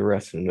tearing through the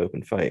rest in an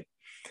open fight.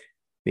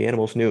 The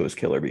animals knew it was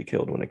kill or be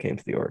killed when it came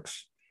to the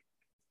orcs.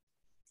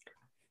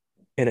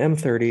 In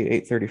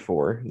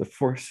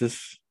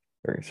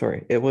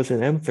M30-834, it was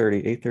in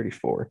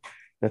M30-834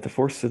 that the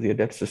forces of the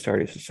Adeptus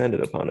Astartes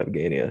descended upon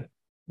Abgania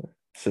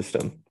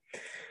system.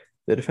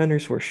 The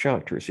defenders were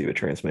shocked to receive a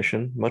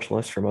transmission, much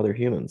less from other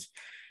humans.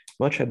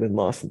 Much had been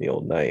lost in the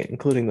old night,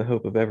 including the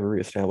hope of ever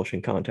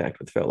reestablishing contact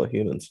with fellow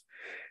humans.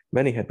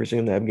 Many had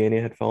presumed that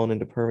Abgania had fallen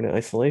into permanent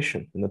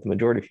isolation, and that the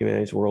majority of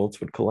humanity's worlds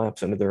would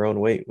collapse under their own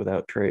weight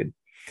without trade.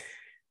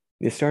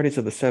 The Astartes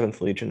of the 7th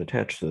Legion,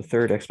 attached to the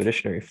 3rd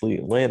Expeditionary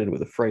Fleet, landed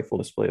with a frightful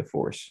display of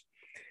force.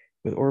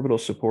 With orbital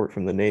support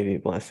from the Navy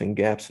blasting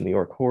gaps in the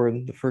Orc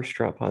horde, the first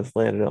drop pods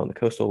landed on the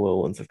coastal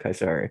lowlands of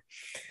Kaisari.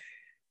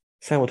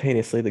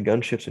 Simultaneously, the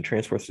gunships and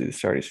transports of the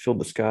Astartes filled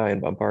the sky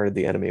and bombarded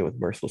the enemy with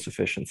merciless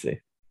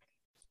efficiency.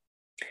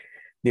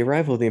 The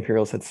arrival of the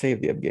Imperials had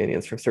saved the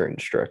Abganians from certain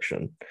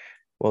destruction.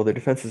 While their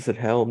defenses had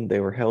held, they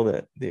were held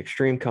at the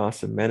extreme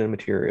cost of men and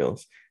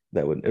materials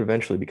that would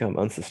eventually become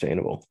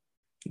unsustainable.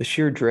 The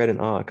sheer dread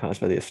and awe caused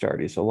by the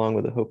Astartes, along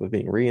with the hope of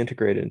being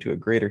reintegrated into a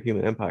greater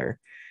human empire,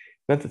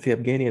 meant that the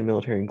Abganian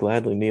military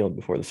gladly kneeled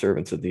before the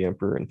servants of the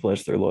Emperor and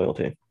pledged their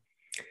loyalty.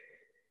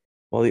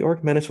 While the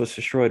Orc menace was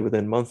destroyed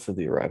within months of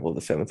the arrival of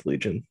the 7th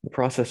Legion, the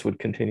process would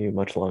continue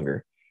much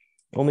longer.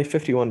 Only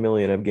 51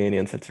 million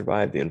Abganians had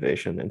survived the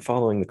invasion, and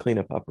following the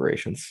cleanup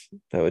operations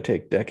that would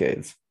take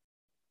decades,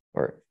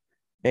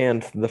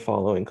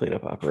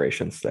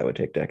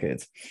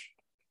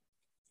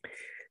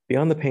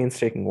 Beyond the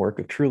painstaking work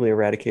of truly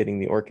eradicating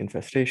the orc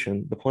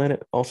infestation, the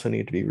planet also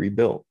needed to be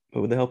rebuilt,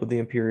 but with the help of the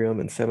Imperium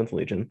and 7th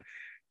Legion,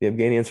 the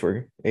Abganians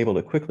were able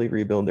to quickly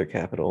rebuild their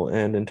capital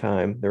and, in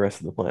time, the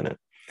rest of the planet.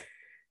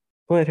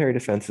 Planetary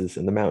defenses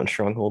and the mountain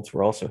strongholds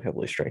were also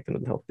heavily strengthened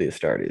with the help of the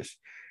Astartes.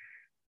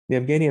 The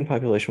Abganian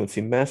population would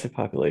see massive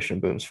population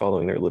booms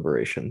following their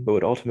liberation, but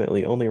would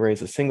ultimately only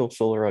raise a single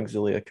solar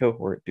auxilia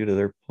cohort due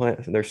to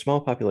their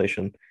small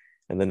population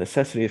and the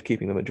necessity of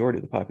keeping the majority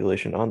of the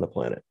population on the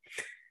planet.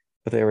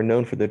 But they were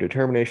known for their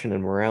determination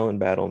and morale in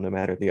battle no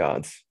matter the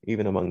odds,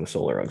 even among the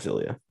solar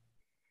auxilia.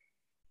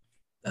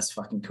 That's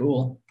fucking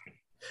cool.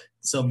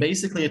 So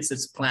basically it's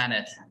this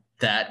planet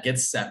that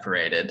gets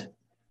separated,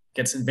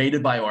 gets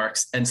invaded by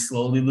orcs, and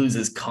slowly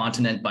loses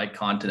continent by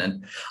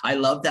continent. I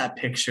love that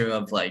picture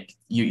of, like,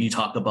 you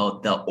talk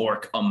about the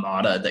orc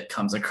armada that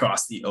comes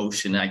across the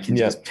ocean. I can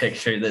just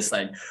picture this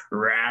like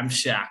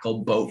ramshackle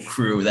boat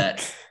crew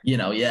that,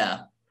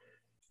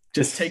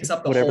 just takes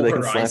up the whatever whole they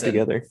can horizon. slap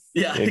together.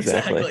 Yeah,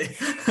 exactly.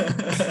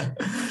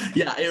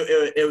 Yeah,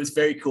 it was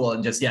very cool.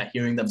 And just,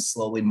 hearing them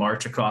slowly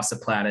march across the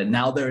planet.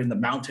 Now they're in the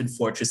mountain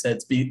fortress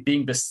that's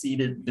being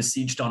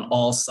besieged on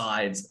all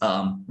sides.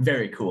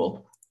 Very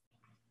cool.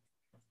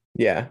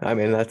 Yeah, I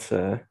mean, that's,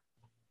 I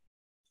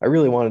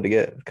really wanted to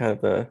get kind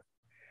of the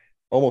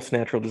almost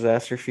natural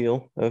disaster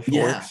feel of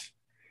orcs.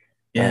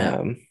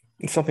 Yeah.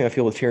 It's something I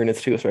feel with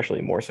Tyranids too,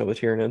 especially more so with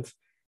Tyranids.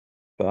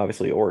 But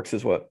obviously orcs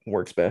is what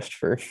works best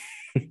for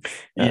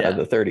the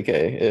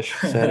 30K-ish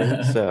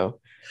setting. So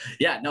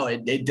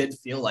it did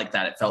feel like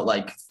that. It felt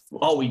like,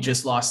 we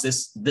just lost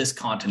this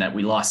continent.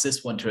 We lost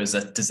this one to as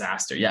a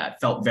disaster. Yeah, it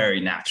felt very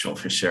natural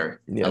for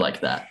sure. Yeah. I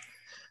like that.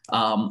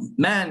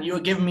 Man, you were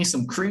giving me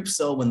some creeps.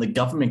 So when the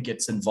government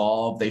gets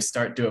involved, they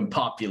start doing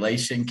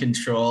population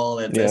control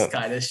and this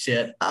kind of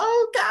shit.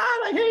 Oh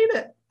God, I hate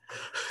it.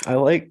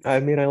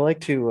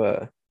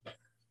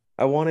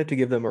 I wanted to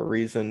give them a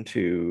reason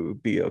to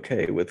be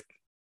okay with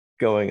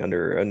going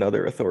under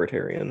another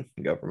authoritarian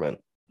government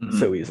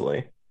so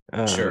easily.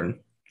 Sure.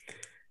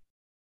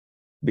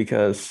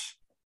 Because,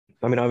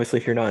 I mean, obviously,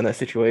 if you're not in that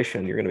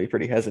situation, you're going to be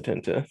pretty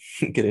hesitant to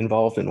get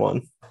involved in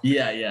one.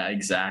 Yeah,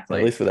 exactly.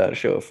 At least without a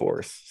show of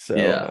force.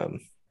 So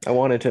I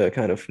wanted to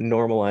kind of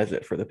normalize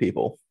it for the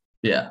people.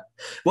 Yeah.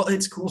 Well,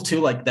 it's cool too.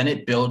 Like then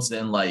it builds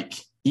in like,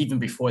 even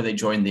before they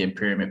join the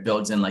Imperium, it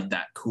builds in like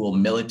that cool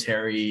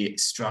military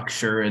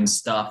structure and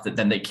stuff that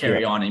then they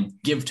carry on and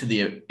give to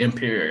the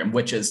Imperium,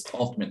 which is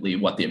ultimately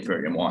what the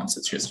Imperium wants.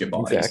 It's just your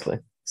bodies. Exactly.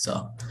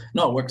 So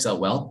no, it works out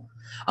well.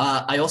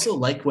 I also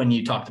like when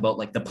you talked about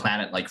like the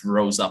planet like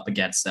rose up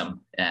against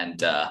them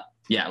and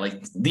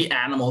like the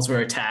animals were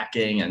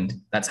attacking and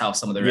that's how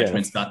some of the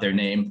regiments got their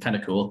name. Kind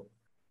of cool.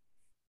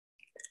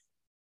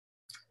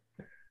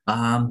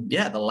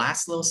 The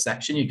last little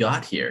section you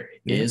got here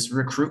is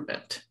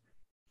recruitment.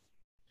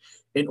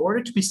 In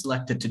order to be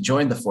selected to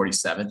join the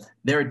 47th,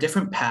 there are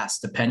different paths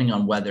depending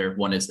on whether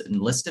one is an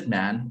enlisted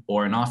man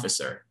or an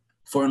officer.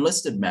 For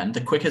enlisted men,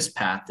 the quickest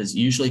path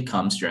usually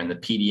comes during the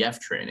PDF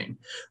training,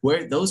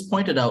 where those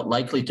pointed out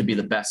likely to be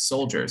the best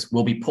soldiers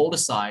will be pulled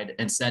aside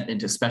and sent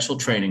into special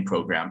training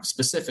programs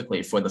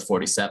specifically for the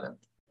 47th.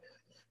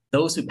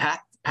 Those who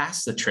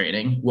pass the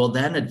training will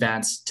then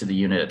advance to the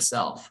unit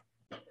itself.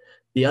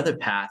 The other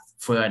path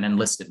for an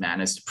enlisted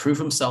man is to prove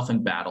himself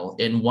in battle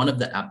in one of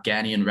the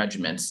Abganian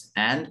regiments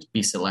and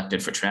be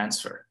selected for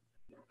transfer.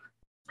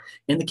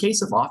 In the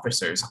case of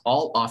officers,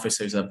 all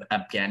officers of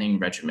Abganian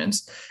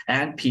regiments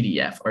and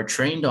PDF are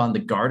trained on the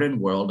garden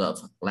world of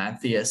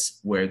Lanthius,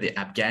 where the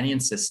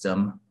Abganian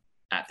system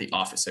at the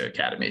Officer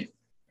Academy.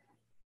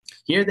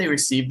 Here they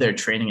receive their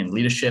training in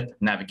leadership,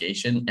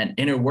 navigation, and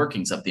inner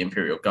workings of the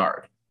Imperial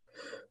Guard.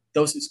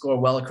 Those who score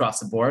well across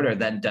the board are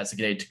then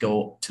designated to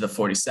go to the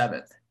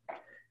 47th.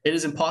 It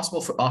is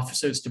impossible for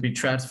officers to be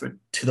transferred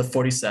to the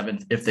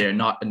 47th if they are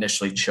not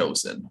initially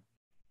chosen.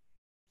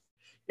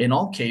 In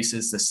all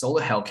cases, the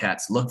Solar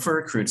Hellcats look for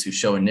recruits who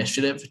show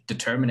initiative,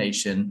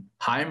 determination,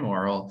 high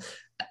moral,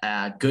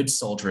 good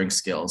soldiering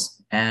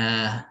skills.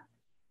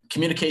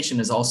 Communication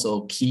is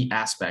also a key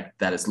aspect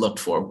that is looked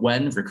for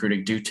when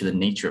recruiting due to the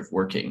nature of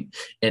working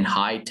in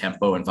high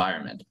tempo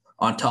environment,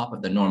 on top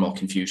of the normal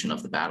confusion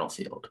of the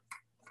battlefield.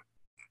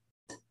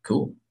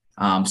 Cool.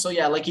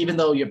 Like even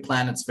though your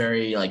planet's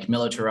very like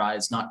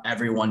militarized, not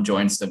everyone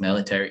joins the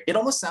military. It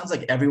almost sounds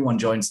like everyone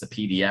joins the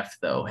PDF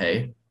though,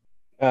 hey?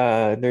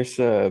 There's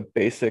a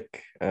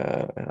basic,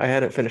 I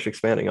hadn't finished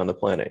expanding on the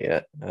planet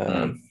yet,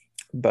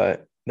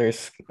 but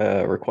there's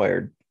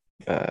required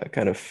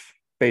kind of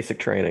basic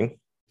training.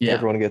 Yeah.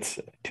 Everyone gets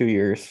 2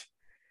 years.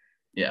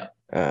 Yeah.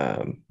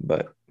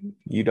 But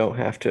you don't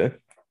have to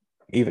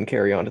even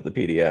carry on to the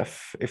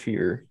PDF if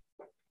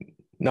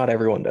not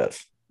everyone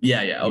does.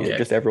 Yeah. Okay.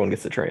 Just everyone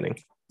gets the training.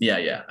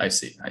 Yeah. I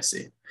see.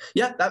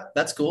 Yeah,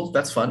 that's cool.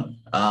 That's fun.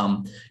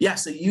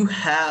 So you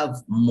have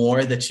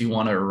more that you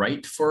want to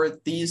write for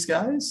these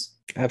guys?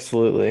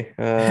 Absolutely.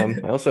 I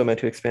also meant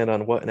to expand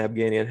on what an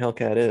Abganian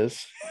Hellcat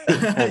is.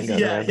 Haven't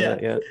gotten around to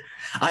that yet.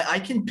 I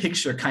can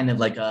picture kind of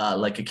like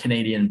a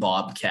Canadian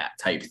Bobcat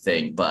type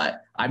thing,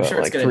 but I'm sure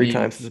it's like going to be 3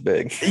 times as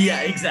big.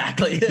 Yeah,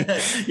 exactly.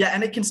 Yeah,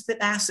 and it can spit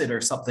acid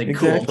or something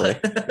exactly.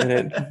 cool.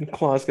 And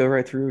claws go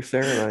right through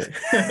ceramite.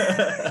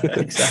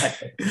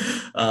 Exactly.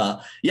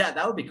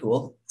 That would be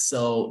cool.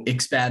 So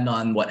expand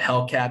on what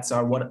Hellcats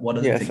are. What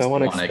are the things so I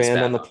want to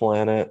expand on the on?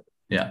 planet.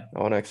 Yeah.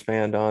 I want to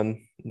expand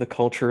on the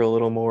culture a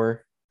little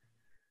more,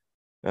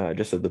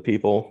 just of the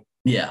people.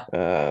 Yeah.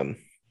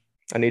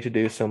 I need to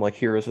do some like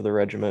heroes of the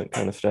regiment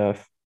kind of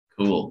stuff.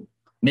 Cool.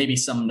 Maybe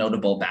some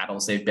notable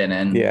battles they've been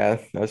in. Yeah,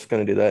 I was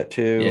going to do that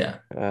too. Yeah.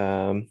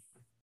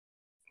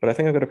 But I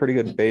think I've got a pretty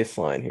good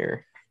baseline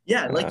here.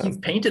 Yeah, like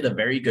you've painted a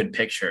very good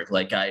picture.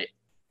 Like I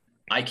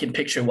can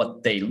picture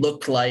what they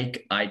look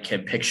like. I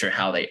can picture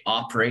how they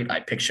operate. I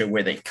picture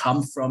where they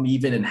come from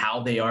even and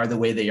how they are the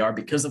way they are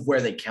because of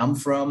where they come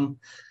from.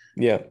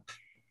 Yeah.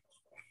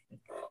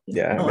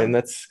 I mean,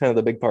 that's kind of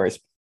the big part is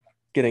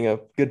getting a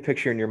good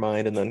picture in your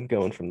mind and then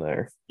going from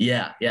there.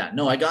 Yeah.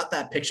 No, I got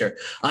that picture.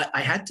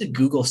 I had to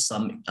Google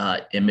some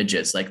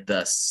images like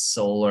the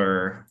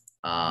solar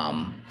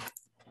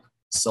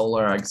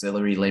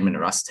auxiliary Lehman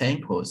Russ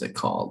tank. What was it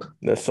called?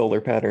 The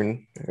solar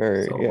pattern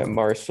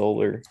Mars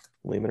solar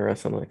Lehman Russ,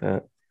 something like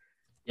that.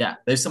 Yeah,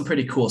 there's some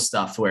pretty cool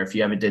stuff where if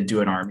you ever did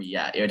do an army,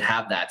 it would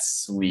have that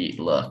sweet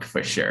look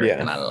for sure. Yeah.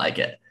 And I like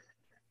it.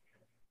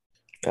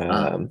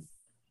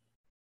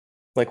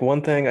 Like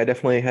one thing I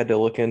definitely had to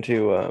look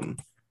into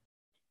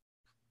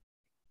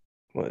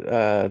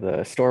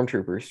the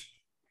stormtroopers,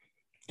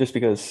 just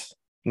because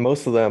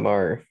most of them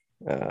are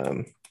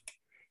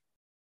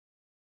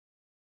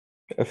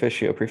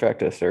officio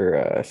prefectus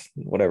or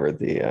whatever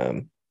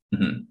the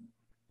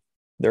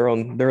their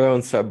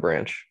own sub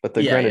branch, but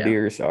the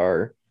grenadiers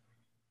are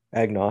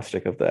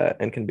agnostic of that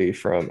and can be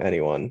from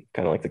anyone,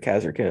 kind of like the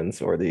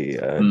Khazarkins or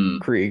the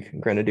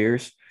Krieg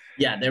Grenadiers.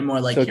 Yeah, they're more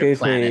like So it your gave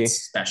planet's me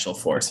special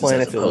forces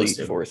Planet's as opposed elite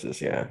to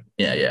forces, yeah.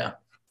 Yeah.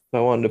 So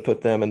I wanted to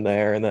put them in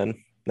there, and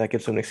then that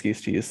gives them an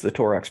excuse to use the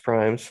Torox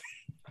Primes.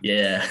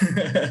 Yeah.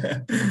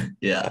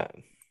 Yeah.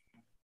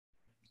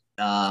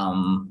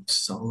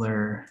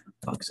 Solar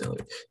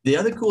Auxiliary. The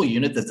other cool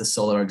unit that the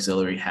Solar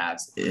Auxiliary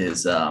has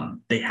is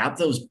they have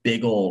those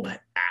big old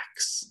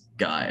axe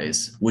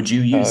guys. Would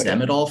you use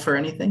them at all for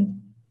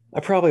anything?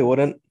 I probably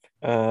wouldn't.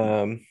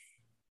 I'm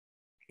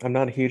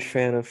not a huge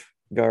fan of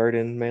guard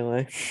in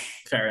melee.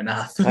 Fair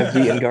enough. I've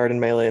beaten guard in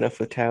melee enough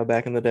with Tau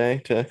back in the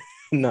day to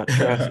not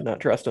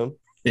trust him.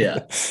 Yeah.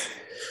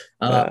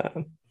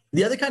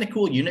 The other kind of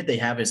cool unit they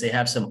have is they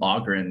have some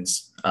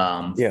Ogrins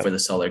for the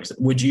Solar.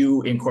 Would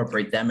you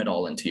incorporate them at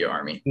all into your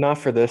army? Not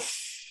for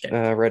this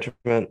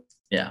regiment.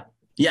 Yeah.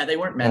 Yeah, they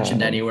weren't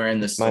mentioned anywhere in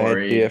the story.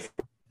 My idea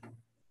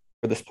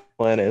for this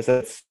planet is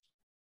that's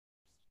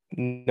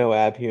no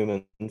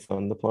abhumans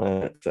on the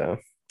planet, so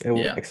it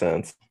would make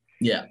sense.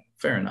 Yeah,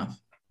 fair enough.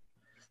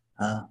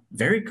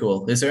 Very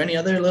cool. Is there any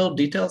other little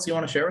details you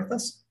want to share with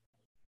us?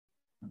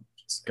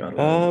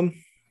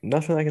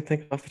 Nothing I can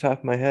think of off the top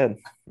of my head,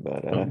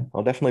 but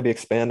I'll definitely be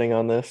expanding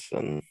on this.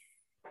 And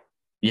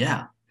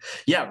yeah,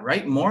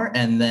 write more,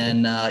 and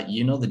then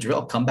you know the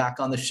drill. Come back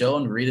on the show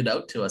and read it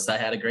out to us. I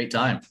had a great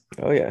time.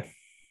 Oh yeah,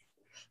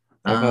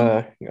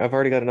 I've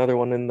already got another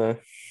one in the.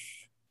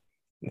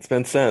 It's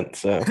been sent,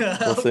 so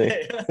we'll see.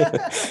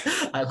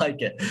 I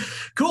like it.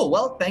 Cool.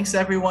 Well, thanks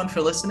everyone for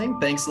listening.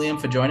 Thanks, Liam,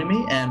 for joining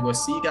me, and we'll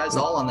see you guys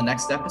all on the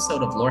next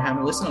episode of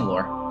Lorehammer Listen to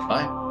Lore.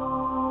 Bye.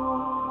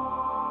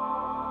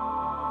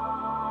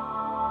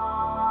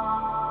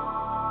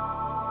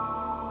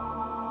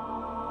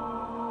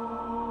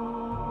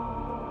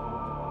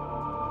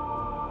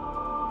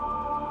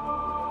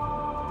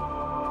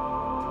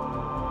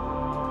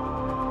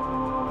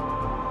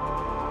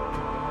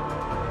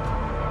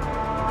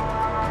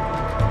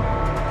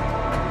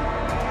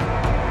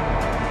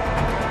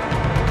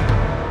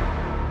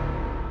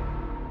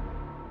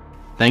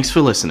 Thanks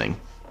for listening.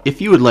 If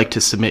you would like to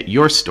submit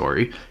your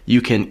story,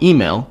 you can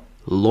email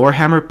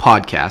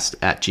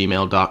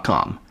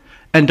lorehammerpodcast@gmail.com.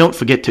 And don't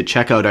forget to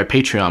check out our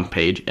Patreon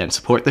page and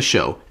support the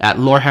show at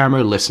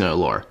Lorehammer Listener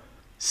Lore.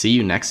 See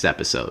you next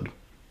episode.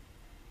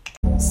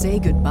 Say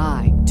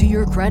goodbye to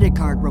your credit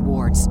card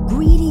rewards.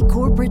 Greedy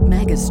corporate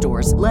mega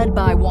stores, led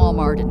by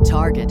Walmart and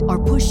Target,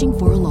 are pushing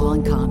for a law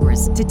in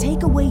Congress to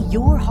take away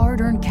your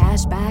hard-earned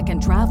cash back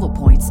and travel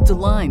points to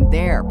line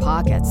their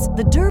pockets.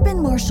 The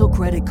Durbin-Marshall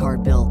credit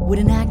card bill would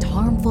enact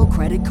harmful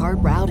credit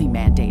card routing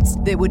mandates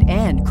that would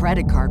end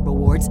credit card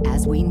rewards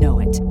as we know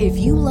it. If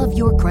you love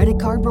your credit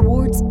card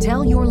rewards,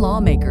 tell your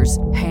lawmakers,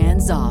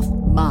 hands off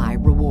my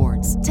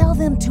rewards. Tell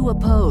them to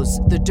oppose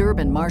the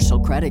Durbin-Marshall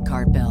credit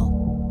card bill.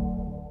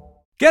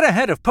 Get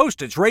ahead of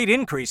postage rate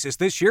increases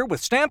this year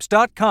with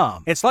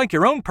Stamps.com. It's like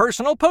your own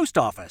personal post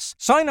office.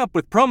 Sign up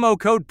with promo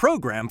code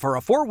PROGRAM for a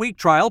 4-week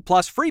trial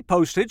plus free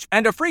postage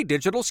and a free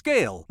digital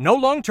scale. No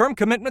long-term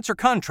commitments or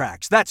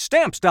contracts. That's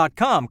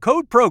Stamps.com,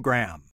 code PROGRAM.